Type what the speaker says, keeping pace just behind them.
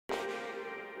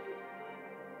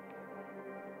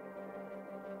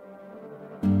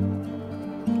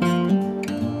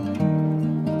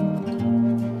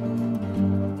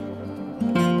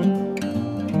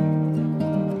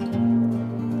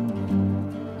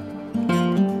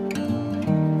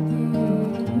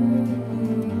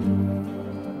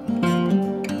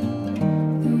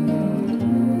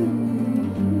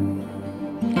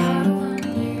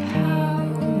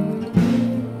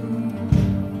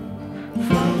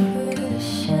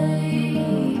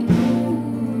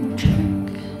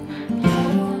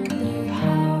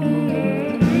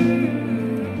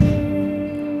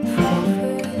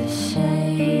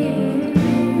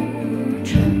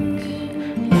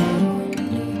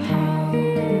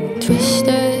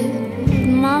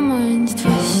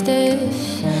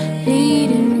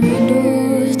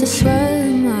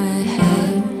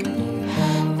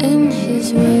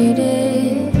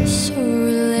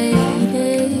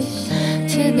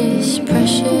this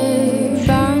pressure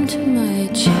bound to my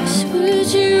chest.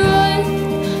 Would you run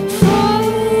for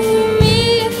me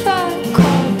if I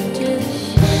called you?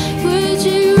 Would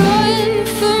you run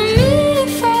for me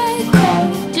if I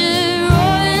called you?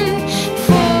 Run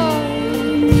for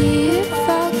me if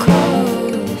I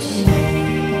called you.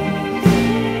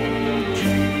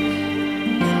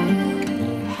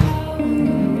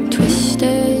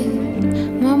 Twisted,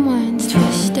 my mind's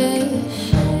twisted,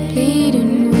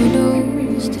 bleeding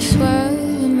riddles to swirl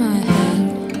in my head.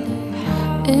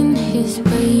 In his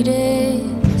weight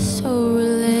is so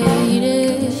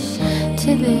related to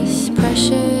this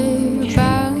pressure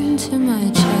bound to my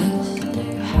chest.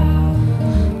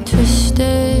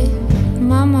 Twisted,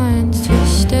 my mind's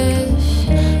twisted,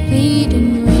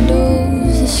 bleeding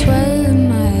riddles to swirl in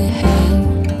my head.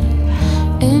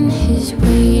 In his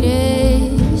weight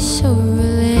is so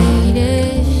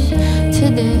related to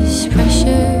this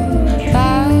pressure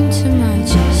bound to my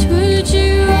chest. Would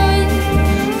you run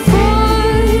for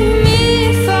me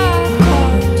if I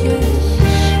called you?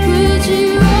 Would you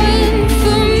run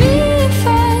for me if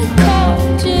I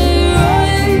called you?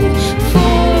 Run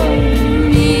for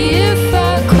me if I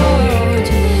called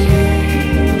you.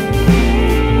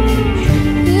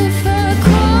 If I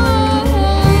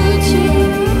called you.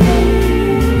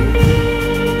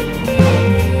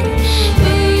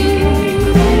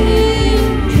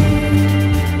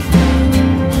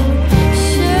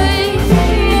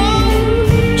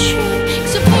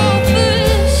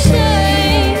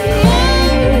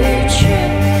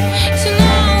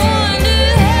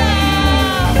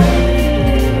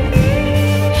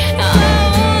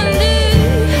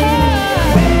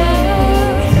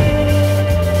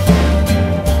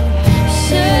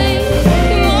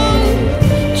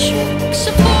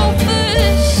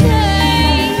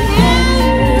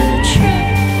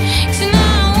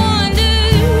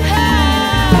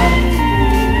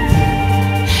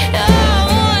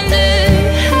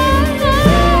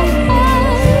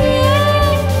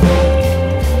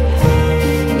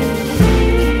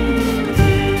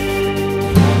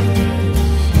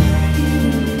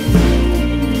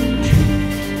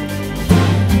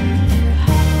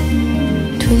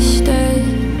 Twisted,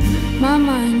 my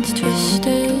mind's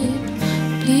twisted.